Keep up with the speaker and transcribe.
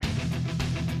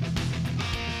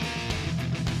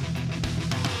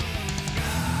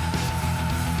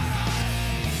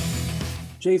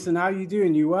Jason, how you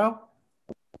doing? You well?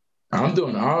 I'm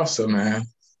doing awesome, man.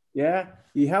 Yeah?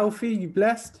 You healthy? You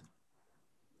blessed?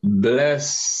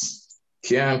 Bless.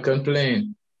 Can't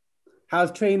complain.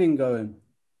 How's training going?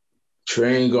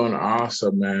 Train going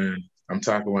awesome, man. I'm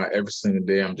talking about every single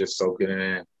day. I'm just soaking it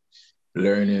in,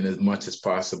 learning as much as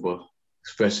possible,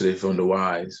 especially from the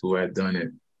wise who had done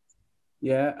it.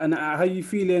 Yeah, and how you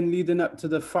feeling leading up to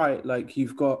the fight? Like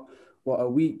you've got what a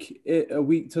week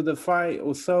to the fight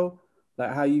or so.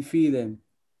 Like how you feeling?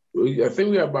 I think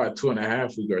we got about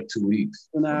 2.5 weeks or 2 weeks.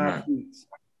 Two and a I'm half not. weeks.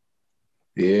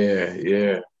 Yeah,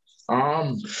 yeah.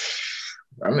 Um,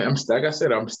 I'm like I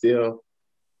said, I'm still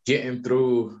getting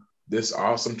through this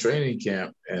awesome training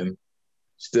camp and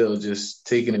still just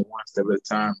taking it one step at a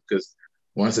time because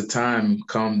once the time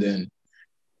comes, then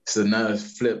it's another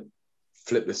flip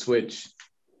the switch.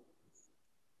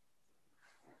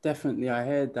 Definitely, I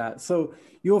heard that. So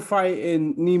you're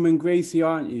fighting Neiman Gracie,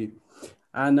 aren't you?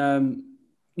 And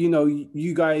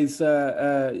you guys,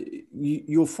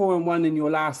 you're 4-1 in your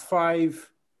last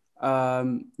five.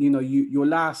 Your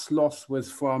last loss was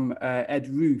from Ed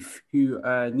Roof, who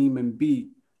Neiman beat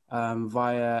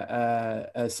via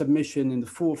a submission in the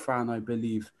fourth round, I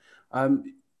believe.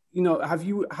 Have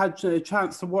you had a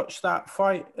chance to watch that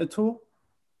fight at all?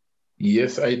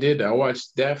 Yes, I did. I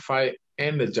watched that fight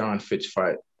and the John Fitch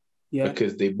fight Yeah.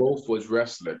 because they both was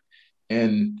wrestling.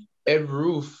 And Ed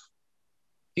Roof,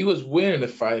 he was winning the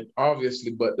fight,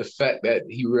 obviously, but the fact that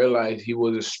he realized he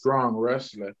was a strong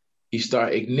wrestler, he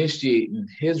started initiating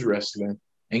his wrestling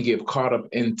and get caught up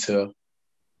into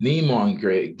Neiman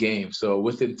great game. So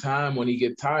within time, when he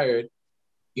get tired,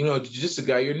 just a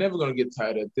guy, you're never gonna get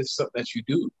tired of this. Is something that you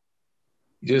do.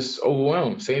 You just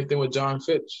overwhelmed. Same thing with John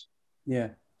Fitch. Yeah.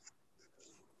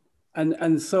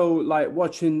 And so, like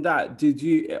watching that, did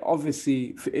you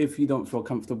obviously, if you don't feel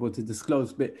comfortable to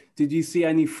disclose, but did you see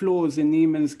any flaws in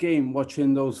Neiman's game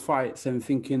watching those fights and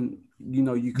thinking, you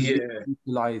could really Yeah,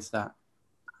 utilize that?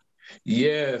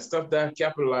 yeah, stuff that I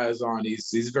capitalize on.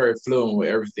 He's very fluent with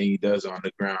everything he does on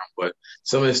the ground. But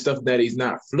some of the stuff that he's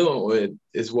not fluent with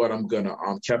is what I'm gonna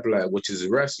capitalize, which is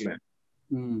wrestling.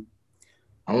 Mm.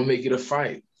 I'm gonna make it a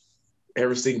fight,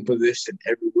 every single position,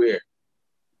 everywhere.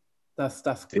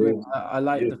 That's great. Yeah, I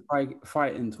like yeah. the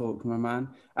fighting talk, my man.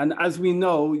 And as we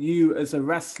know, you as a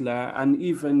wrestler and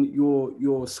even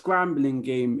your scrambling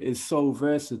game is so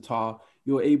versatile.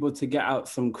 You're able to get out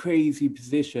some crazy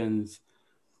positions.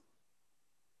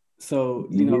 So,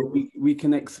 Yeah. we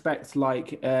can expect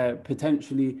like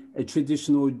potentially a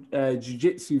traditional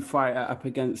jiu-jitsu fighter up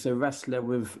against a wrestler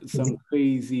with some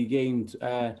crazy games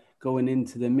going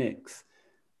into the mix.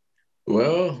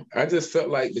 Well, I just felt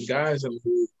like the guys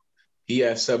who he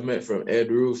had submit from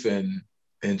Ed Roof and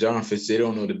John Fitz, they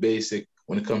don't know the basic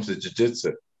when it comes to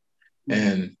jiu-jitsu. Mm.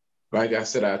 And like I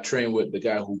said, I trained with the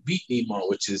guy who beat Nemo,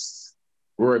 which is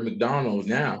Rory McDonald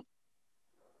now.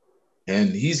 And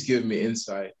he's giving me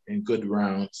insight in good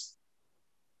rounds.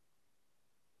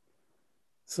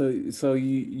 So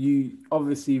you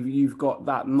obviously you've got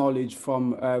that knowledge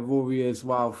from Rory as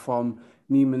well from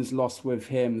Neiman's loss with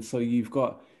him. So you've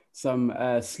got some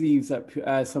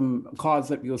some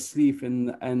cards up your sleeve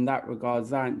in that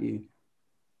regards, aren't you?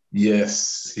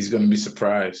 Yes, he's going to be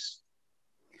surprised.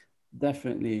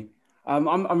 Definitely.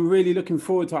 I'm really looking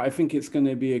forward to it. I think it's going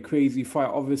to be a crazy fight.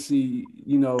 Obviously,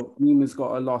 Nima's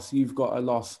got a loss, you've got a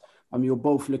loss. You're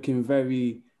both looking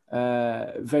very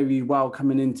well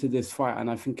coming into this fight,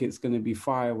 and I think it's going to be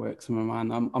fireworks, my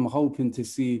man. I'm hoping to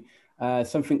see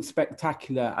something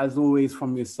spectacular, as always,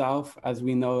 from yourself. As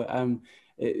we know,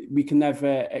 we can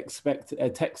never expect a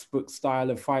textbook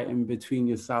style of fighting between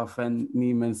yourself and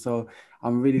Neiman. So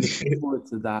I'm really looking forward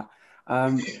to that.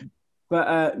 Um,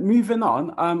 but moving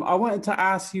on, I wanted to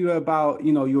ask you about,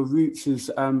 your roots as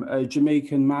a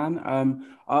Jamaican man.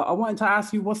 I wanted to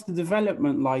ask you, what's the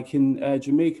development like in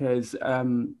Jamaica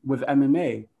with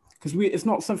MMA? Because it's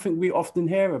not something we often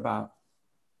hear about.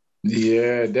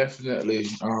 Yeah, definitely.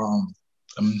 Um,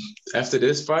 After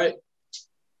this fight,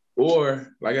 or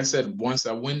like I said, once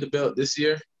I win the belt this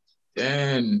year,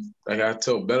 then like I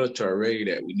told Bellator already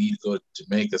that we need to go to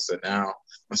Jamaica. So now,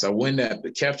 once I win that,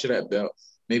 capture that belt,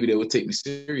 maybe they will take me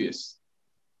serious.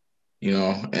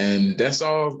 And that's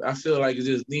all I feel like it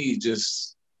just needs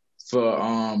just for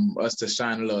us to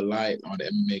shine a little light on the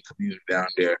MMA community down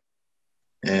there.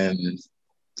 And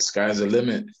the sky's the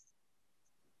limit.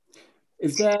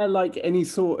 Is there like any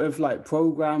sort of like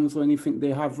programs or anything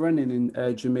they have running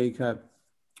in Jamaica,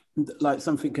 like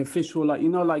something official, like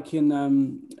like in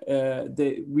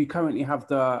we currently have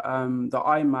the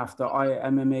IMAF, the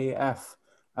IMMAF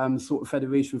sort of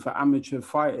federation for amateur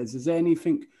fighters. Is there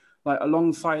anything like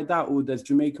alongside that, or does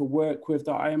Jamaica work with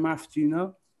the IMF? Do you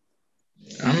know?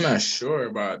 I'm not sure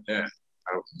about that.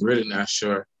 I'm really not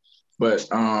sure. But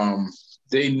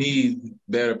they need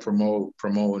better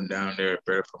promoting down there,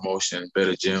 better promotion,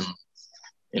 better gym.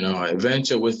 You know,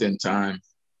 eventually within time,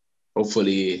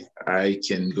 hopefully I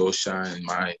can go shine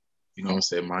my, you know what I'm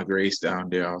saying, my grace down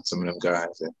there on some of them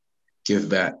guys and give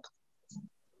back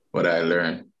what I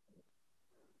learned.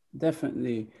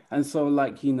 Definitely. And so,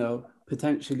 like, you know,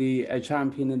 potentially a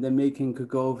champion in the making could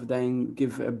go over there and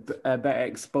give a better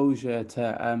exposure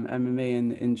to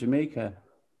MMA in Jamaica.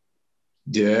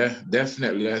 Yeah,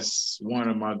 definitely. That's one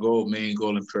of my main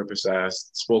goal and purpose I've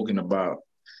spoken about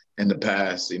in the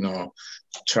past, you know,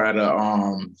 try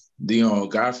to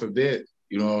God forbid,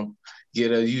 you know,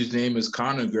 get a username as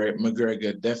Conor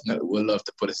McGregor. Definitely would love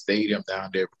to put a stadium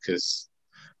down there because,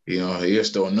 you know, you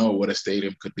just don't know what a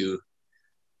stadium could do.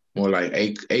 More like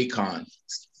Akon,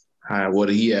 what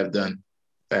he have done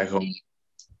back home.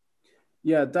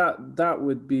 Yeah, that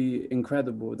would be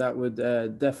incredible. That would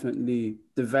definitely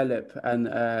develop and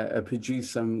produce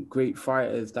some great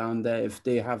fighters down there if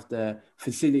they have the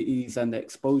facilities and the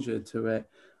exposure to it.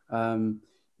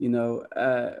 You know,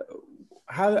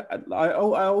 how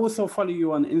I also follow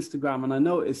you on Instagram, and I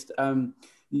noticed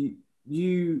you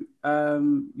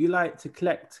you like to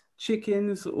collect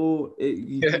chickens, or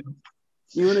you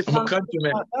want to I'm a tell me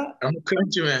countryman. about that? I'm a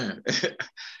countryman.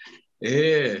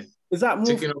 Yeah. Is that more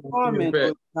for Chicken over farming, or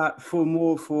favorite. is that for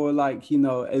more for, like, you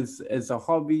know, as a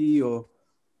hobby? Or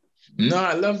No,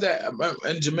 I love that.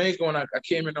 In Jamaica, when I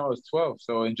came in, I was 12.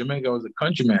 So in Jamaica, I was a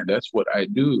countryman. That's what I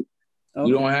do. We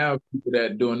okay, don't have people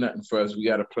that doing nothing for us. We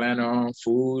got to plan our own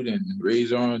food and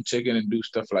raise our own chicken and do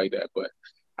stuff like that. But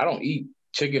I don't eat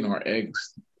chicken or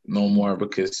eggs no more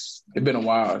because it's been a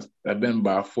while. I've been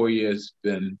about 4 years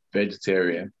been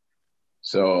vegetarian.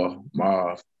 So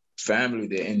my family,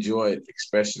 they enjoy it,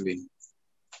 especially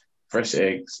fresh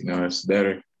eggs. You know, it's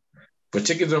better. But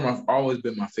chickens are always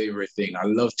been my favorite thing. I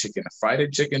love chicken. A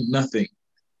fighting chicken, nothing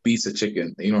beats a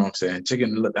chicken. You know what I'm saying?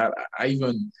 Chicken, look, I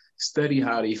even study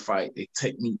how they fight, their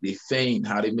technique, they feint,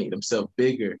 how they make themselves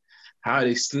bigger, how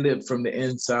they slip from the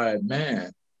inside.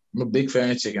 Man, I'm a big fan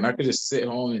of chicken. I could just sit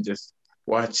home and just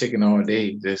watch chicken all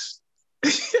day. Just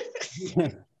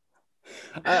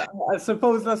I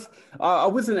suppose that's. I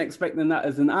wasn't expecting that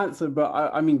as an answer, but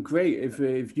I mean, great if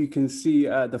you can see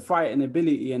the fighting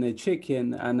ability in a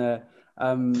chicken, and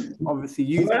obviously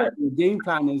use that what? in the game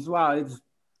plan as well. It's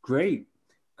great,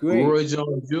 great. Roy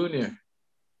Jones Jr.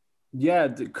 Yeah,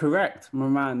 correct, my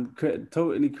man.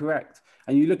 Totally correct.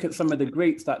 And you look at some of the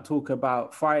greats that talk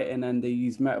about fighting and they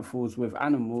use metaphors with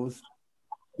animals.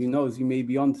 Who knows? You may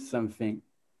be onto something.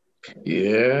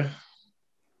 Yeah,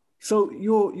 So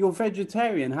you're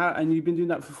vegetarian, how, and you've been doing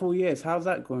that for 4 years. How's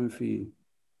that going for you?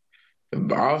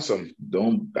 awesome.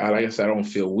 Like I said, I don't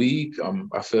feel weak.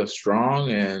 I feel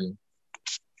strong, and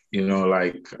you know,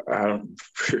 like I don't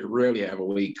rarely have a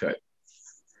weight cut.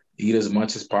 Eat as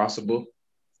much as possible.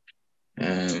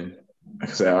 And like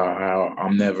I said,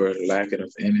 I'm never lacking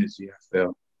of energy. I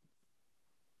feel.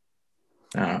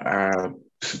 I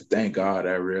thank God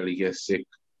I rarely get sick.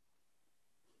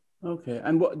 Okay.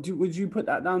 And would you put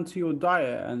that down to your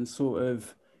diet and sort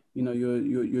of, you know,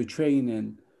 your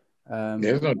training?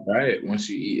 There's no diet once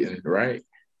you eating right.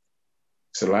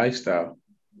 It's a lifestyle.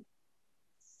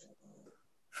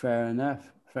 Fair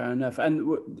enough. Fair enough.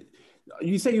 And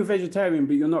you say you're vegetarian,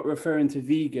 but you're not referring to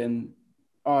vegan,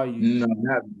 are you?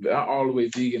 No, not all the way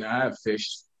vegan. I have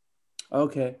fish.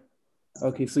 Okay.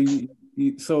 Okay. So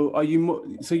so are you more,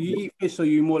 so you eat fish, so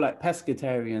you're more like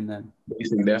pescatarian then?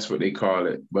 Basically, that's what they call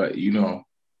it. But you know,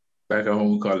 back at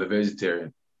home we call it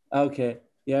vegetarian. Okay.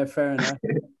 Yeah, fair enough.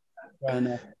 Fair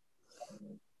enough.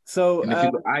 So And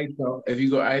if you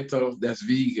go Aito, that's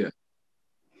vegan.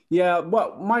 yeah,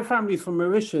 well, my family's from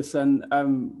Mauritius, and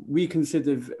we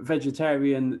consider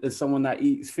vegetarian as someone that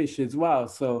eats fish as well.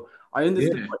 So I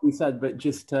understood Yeah, what you said, but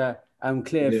just to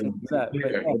clear yeah, things up. But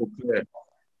clear, yeah, clear.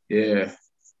 Yeah.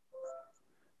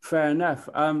 fair enough.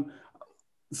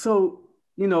 So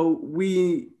you know,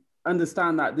 we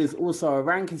understand that there's also a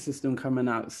ranking system coming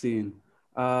out soon,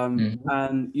 Mhm.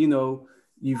 and you know,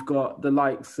 you've got the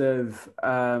likes of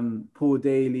Paul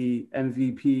Daly,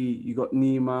 MVP. You got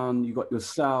Neiman. You got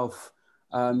yourself.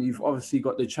 You've obviously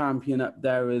got the champion up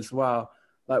there as well.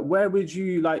 Like, where would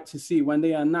you like to see when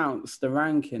they announce the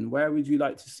ranking? Where would you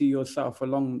like to see yourself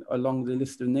along the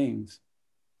list of names?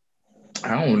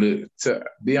 I don't really, to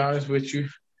be honest with you,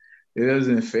 it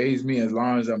doesn't phase me as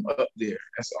long as I'm up there.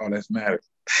 That's all that matters.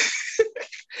 You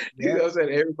Yeah. know what I'm saying?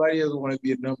 Everybody else want to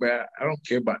be a number. I don't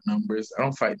care about numbers. I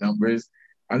don't fight numbers.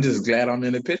 I'm just glad I'm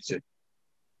in the picture.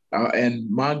 And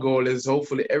my goal is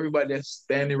hopefully everybody that's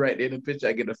standing right there in the picture,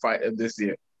 I get to fight them this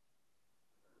year.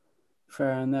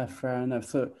 Fair enough. Fair enough.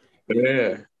 So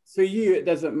Yeah. for you, it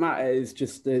doesn't matter. It's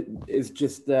just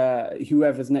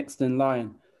whoever's next in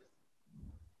line.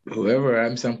 Whoever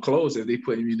I'm close if they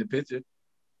put me in the picture.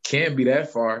 Can't be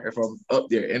that far if I'm up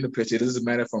there in the picture. It doesn't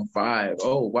matter if I'm 5.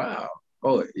 Oh wow.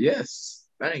 Oh yes.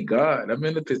 Thank God I'm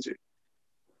in the picture.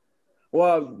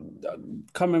 Well,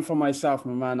 coming from myself,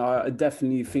 my man, I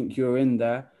definitely think you're in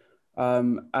there.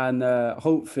 And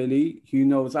hopefully, who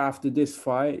knows, after this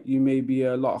fight, you may be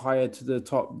a lot higher to the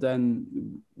top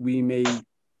than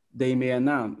they may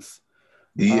announce.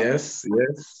 Yes,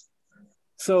 yes.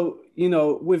 So,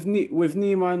 with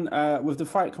Niemann, with the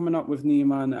fight coming up with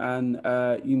Niemann, and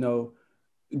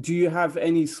do you have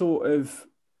any sort of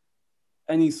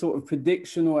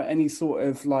prediction or any sort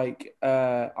of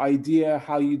idea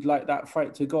how you'd like that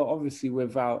fight to go? Obviously,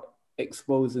 without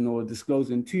exposing or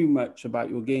disclosing too much about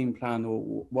your game plan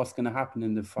or what's going to happen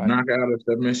in the fight. Knockout or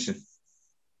submission.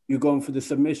 You're going for the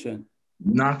submission.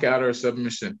 Knockout or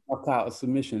submission. Knockout or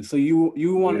submission. So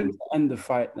you want to end the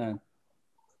fight then?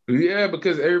 Yeah,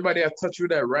 because everybody I touch with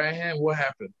that right hand, what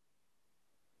happened?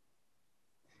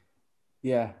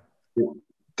 Yeah.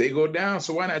 They go down,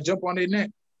 so why not jump on their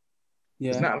neck? Yeah.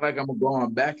 It's not like I'm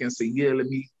going back and say, yeah, let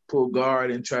me pull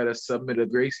guard and try to submit a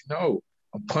Gracie. No,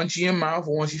 I'm punching your mouth.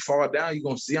 And once you fall down, you're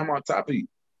going to see I'm on top of you.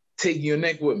 Taking your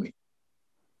neck with me.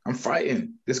 I'm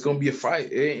fighting. It's going to be a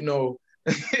fight. It ain't no...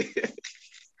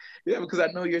 Yeah, because I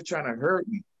know you're trying to hurt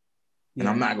me. Yeah. And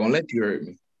I'm not going to let you hurt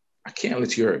me. I can't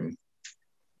let you hurt me.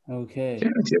 Okay.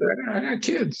 I got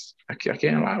kids. I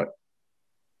can't allow it.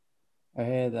 I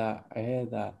hear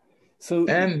that. So,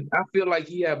 and I feel like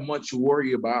he have much to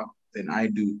worry about than I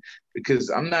do, because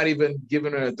I'm not even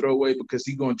giving her a throwaway because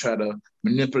he's going to try to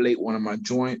manipulate one of my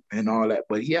joint and all that.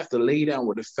 But he have to lay down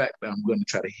with the fact that I'm going to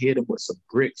try to hit him with some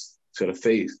bricks to the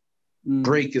face,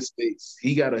 break his face.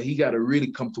 He gotta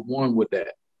really come to one with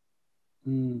that.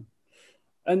 And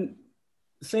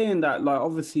saying that, like,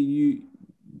 obviously you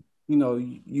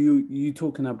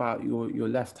talking about your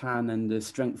left hand and the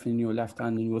strength in your left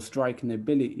hand and your striking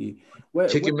ability.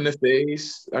 Kick him in the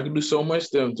face. I can do so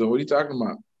much to him. So what are you talking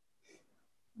about?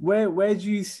 Where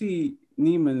do you see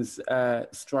Niemann's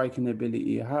striking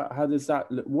ability? How does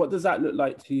that look? What does that look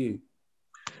like to you?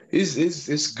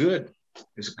 It's good.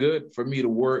 It's good for me to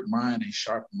work mine and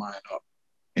sharpen mine up,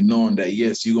 and knowing that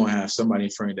yes, you're gonna have somebody in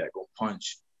front of that go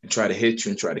punch and try to hit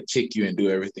you and try to kick you and do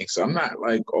everything. So I'm not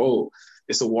like, oh,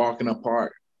 it's a walk in the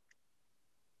park.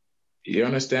 You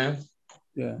understand?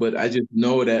 Yeah. But I just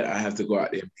know that I have to go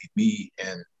out there and be me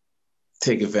and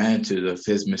take advantage of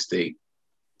his mistake.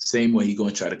 Same way he's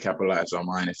going to try to capitalize on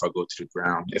mine if I go to the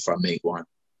ground, if I make one,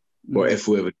 or if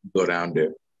we ever go down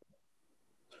there.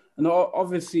 And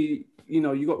obviously,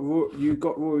 you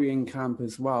got Rory in camp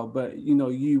as well, but,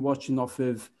 you watching off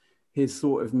of his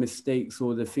sort of mistakes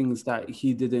or the things that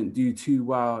he didn't do too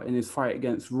well in his fight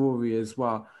against Rory as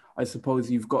well. I suppose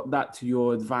you've got that to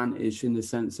your advantage in the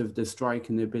sense of the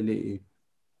striking ability.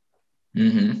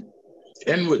 Mm-hmm.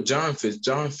 And with John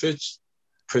Fitch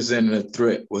presented a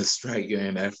threat with striking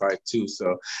in that fight too.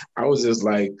 So I was just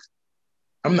like,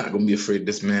 I'm not going to be afraid of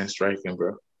this man striking,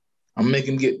 bro. I'm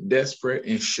making him get desperate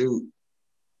and shoot.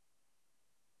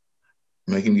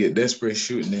 Make him get desperate and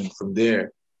shoot, and then from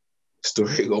there,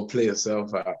 story going to play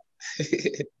itself out.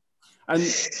 And,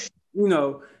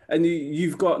 and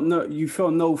you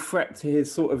feel no threat to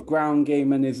his sort of ground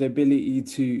game and his ability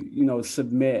to,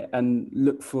 submit and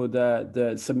look for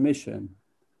the submission.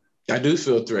 I do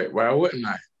feel threat. Why wouldn't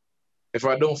I? If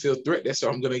I don't feel threat, that's how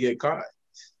I'm going to get caught.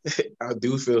 I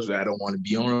do feel that I don't want to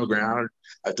be on the ground.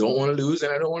 I don't want to lose,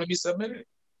 and I don't want to be submitted.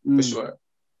 For sure.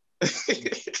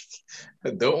 I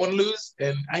don't want to lose,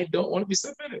 and I don't want to be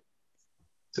submitted.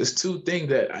 So it's two things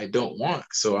that I don't want.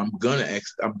 So I'm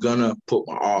gonna put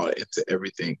my all into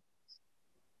everything.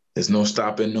 There's no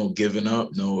stopping, no giving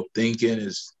up, no thinking.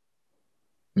 Is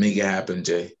make it happen,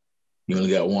 Jay. You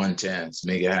only got one chance.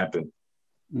 Make it happen.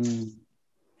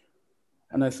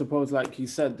 And I suppose, like you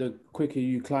said, the quicker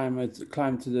you climb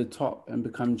to the top and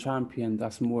become champion,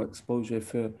 that's more exposure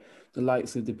for the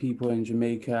likes of the people in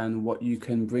Jamaica and what you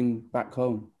can bring back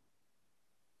home.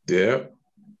 Yeah,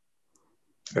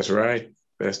 that's right.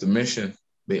 That's the mission.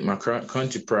 Make my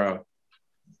country proud.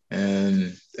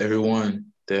 And everyone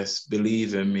that's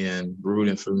believing me and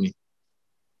rooting for me.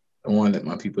 I don't want to let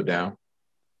my people down.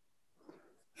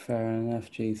 Fair enough,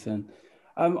 Jason.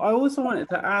 I also wanted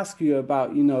to ask you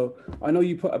about, I know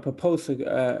you put up a post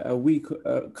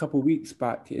a couple of weeks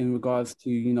back in regards to,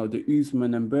 the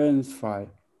Usman and Burns fight.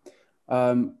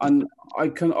 And I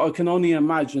can only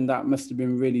imagine that must have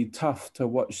been really tough to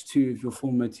watch two of your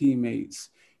former teammates,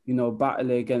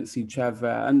 battle against each other,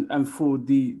 and for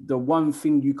the one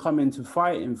thing you come into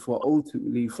fighting for,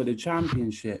 ultimately for the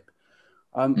championship.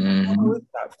 How was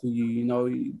that for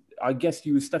you? I guess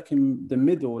you were stuck in the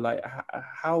middle. Like,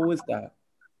 how was that?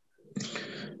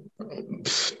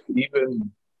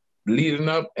 Even leading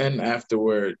up and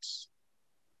afterwards,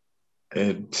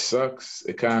 it sucks.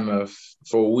 It kind of,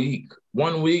 for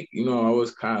 1 week, I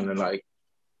was kind of like,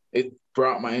 it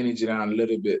brought my energy down a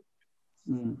little bit.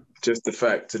 Just the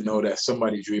fact to know that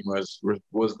somebody's dream was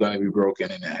going to be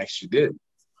broken, and it actually did.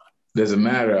 Doesn't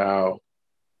matter how,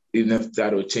 even if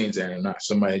that would change that or not,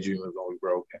 somebody's dream was going to be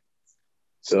broken.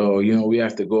 So, we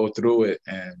have to go through it,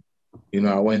 and,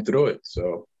 I went through it.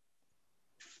 So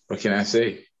what can I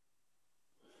say?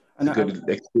 It's a good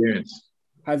experience.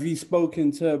 Have you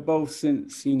spoken to both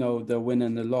since, the win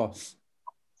and the loss?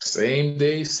 Same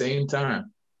day, same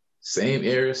time, same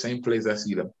area, same place I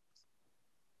see them.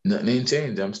 Nothing ain't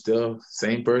changed. I'm still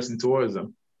same person towards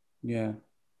them. Yeah.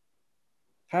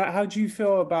 How do you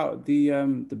feel about the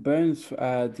Burns,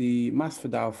 the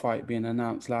Masvidal fight being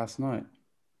announced last night?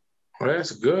 Well,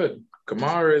 that's good.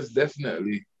 Kamaru is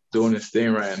definitely doing his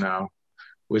thing right now,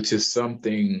 which is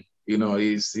something, he's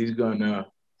gonna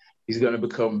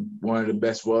become one of the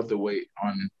best welterweight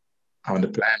on the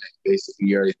planet. Basically,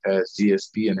 he already passed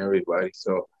GSP and everybody,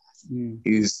 so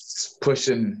he's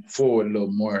pushing forward a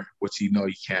little more, which he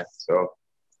can. So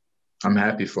I'm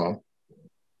happy for him.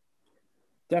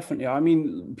 Definitely. I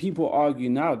mean, people argue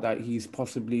now that he's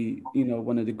possibly,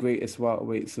 one of the greatest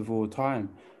welterweights of all time,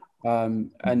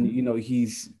 and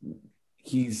he's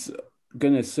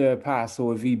gonna surpass,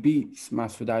 or if he beats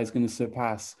Masvidal, he's gonna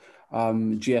surpass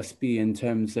GSP in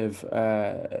terms of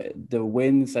the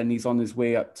wins, and he's on his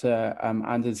way up to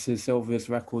Anderson Silva's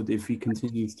record if he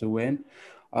continues to win.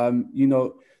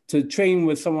 To train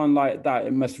with someone like that,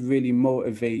 it must really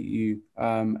motivate you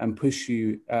and push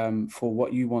you for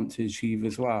what you want to achieve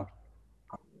as well.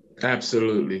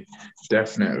 Absolutely,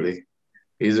 definitely,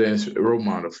 he's a role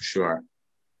model for sure.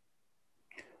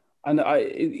 And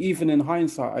even in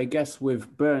hindsight, I guess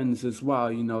with Burns as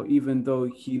well, even though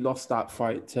he lost that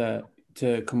fight to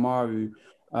Kamaru,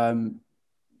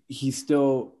 he's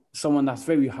still someone that's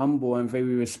very humble and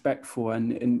very respectful.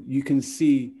 And you can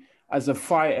see as a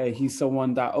fighter, he's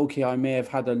someone that, okay, I may have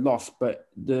had a loss, but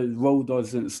the road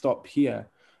doesn't stop here.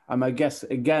 I guess,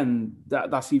 again,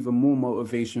 that's even more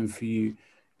motivation for you,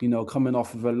 coming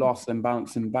off of a loss and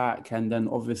bouncing back. And then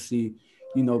obviously,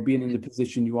 being in the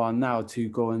position you are now to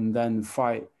go and then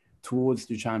fight towards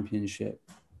the championship.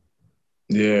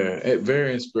 Yeah,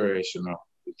 very inspirational.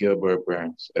 Gilbert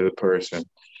Burns as a person.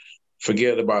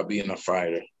 Forget about being a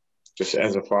fighter, just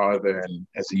as a father and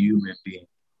as a human being.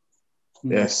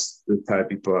 That's the type of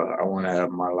people I want to have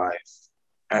in my life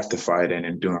after fighting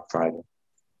and during fighting.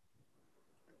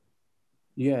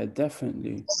 Yeah,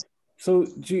 definitely. So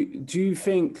do you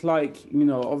think, like,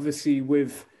 obviously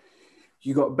with,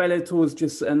 you got Bellator's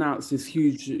just announced this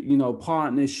huge,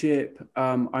 partnership.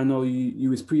 I know you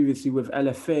was previously with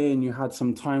LFA and you had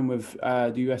some time with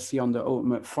the UFC on the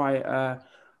Ultimate Fighter.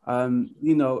 In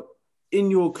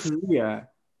your career,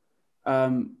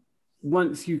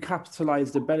 once you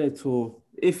capitalize the Bellator,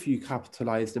 if you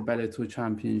capitalize the Bellator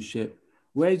Championship,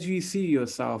 where do you see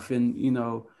yourself in,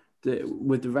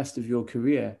 with the rest of your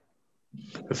career?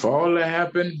 If all that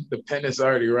happened, the pen is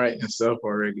already writing itself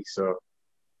already. So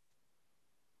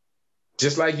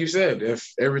just like you said,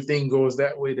 if everything goes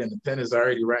that way, then the pen is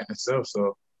already writing itself.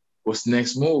 So what's the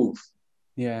next move?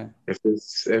 Yeah. If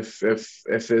it's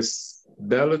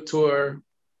Bellator,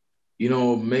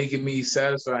 making me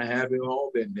satisfied and happy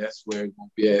home, then that's where it's gonna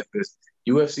be at. If it's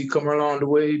UFC coming along the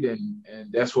way, then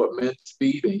and that's what meant to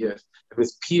be, then yes. If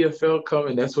it's PFL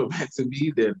coming, that's what meant to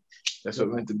be, then that's what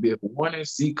meant to be. If ONE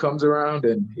FC comes around,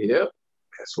 then yep,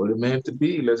 that's what it meant to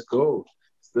be. Let's go.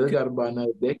 Still got about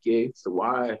another decade, so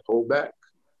why hold back?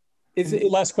 Is it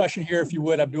last question here, if you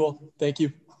would, Abdul? Thank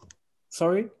you.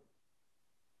 Sorry?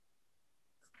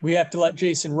 We have to let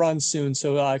Jason run soon,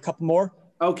 so a couple more.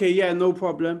 Okay, yeah, no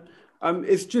problem.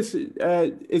 It's just,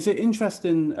 it's an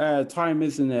interesting time,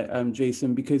 isn't it,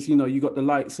 Jason? Because, you got the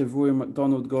likes of Rory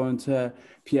McDonald going to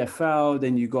PFL,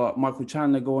 then you got Michael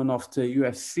Chandler going off to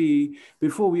UFC.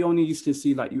 Before, we only used to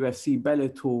see like UFC,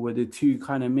 Bellator were the two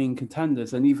kind of main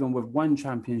contenders. And even with ONE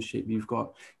Championship, you've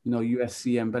got,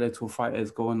 UFC and Bellator fighters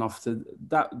going off to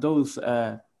those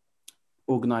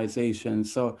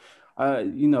organizations. So,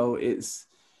 it's,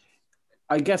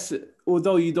 I guess,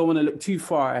 although you don't want to look too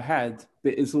far ahead,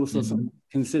 but it's also something to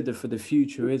consider for the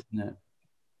future, isn't it?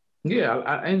 Yeah,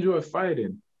 I enjoy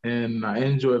fighting. and I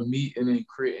enjoy meeting and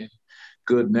creating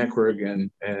good network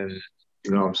and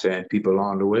you know what I'm saying, people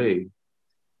along the way.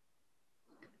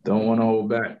 Don't want to hold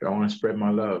back. I want to spread my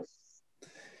love.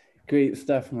 Great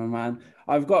stuff, my man.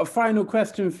 I've got a final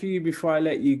question for you before I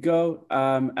let you go,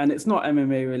 and it's not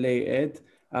MMA related.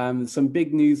 Some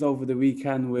big news over the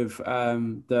weekend with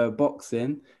the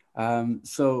boxing.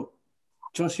 So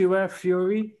Joshua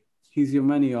Fury, who's your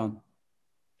money on?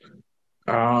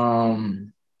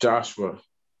 Joshua.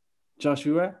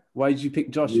 Joshua? Why did you pick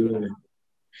Joshua? Yeah.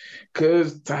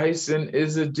 Because Tyson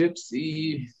is a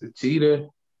gypsy, a cheater.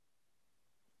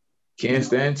 Can't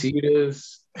stand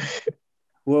cheaters.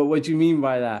 What do you mean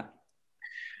by that?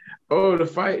 Oh, the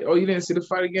fight. Oh, you didn't see the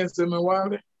fight against him and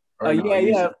Wilder? Oh, no,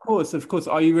 yeah, of course, of course.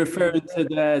 Are you referring to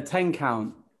the 10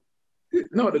 count?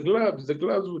 No, the gloves. The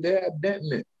gloves, they had dent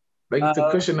in it. Like to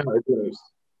cushion out the gloves.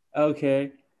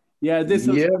 Okay. Yeah, this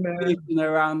was man.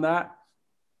 around that.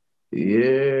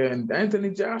 Yeah, and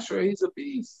Anthony Joshua, he's a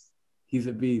beast. He's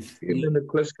a beast. Even in the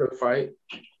Klitschko fight,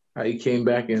 how he came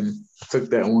back and took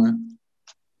that one.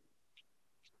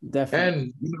 Definitely.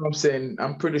 And you know what I'm saying?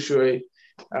 I'm pretty sure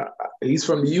he's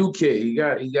from the UK. He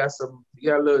got a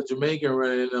little Jamaican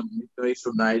running in him. You know, he's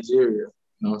from Nigeria. You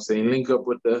know what I'm saying? Link up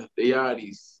with the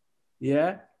Yardis.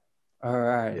 Yeah. All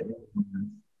right. Yeah.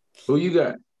 Who you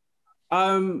got?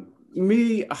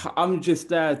 Me, I'm just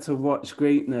there to watch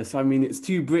greatness. I mean, it's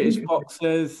two British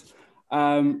boxers.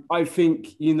 I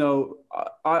think, you know,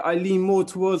 I lean more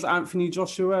towards Anthony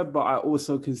Joshua, but I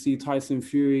also can see Tyson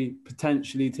Fury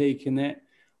potentially taking it.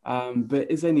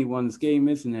 But it's anyone's game,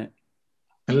 isn't it?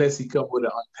 Unless he come with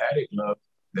an unpadded glove,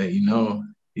 that you know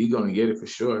he's gonna get it for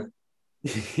sure.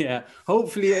 Yeah,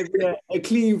 hopefully it'll be a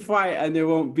clean fight and there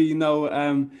won't be no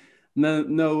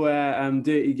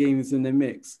dirty games in the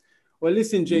mix. Well,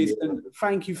 listen, Jason,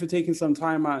 thank you for taking some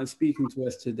time out and speaking to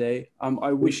us today.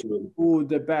 I wish you all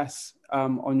the best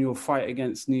on your fight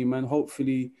against Neiman.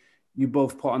 Hopefully you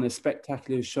both put on a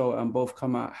spectacular show and both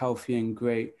come out healthy and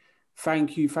great.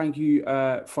 Thank you from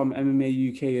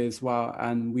MMA UK as well,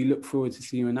 and we look forward to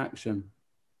seeing you in action.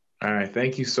 All right,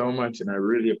 thank you so much, and I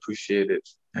really appreciate it.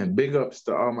 And big ups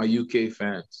to all my UK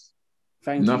fans.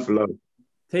 Thank you. Enough love.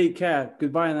 Take care.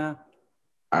 Goodbye now.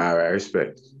 All right,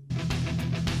 respect.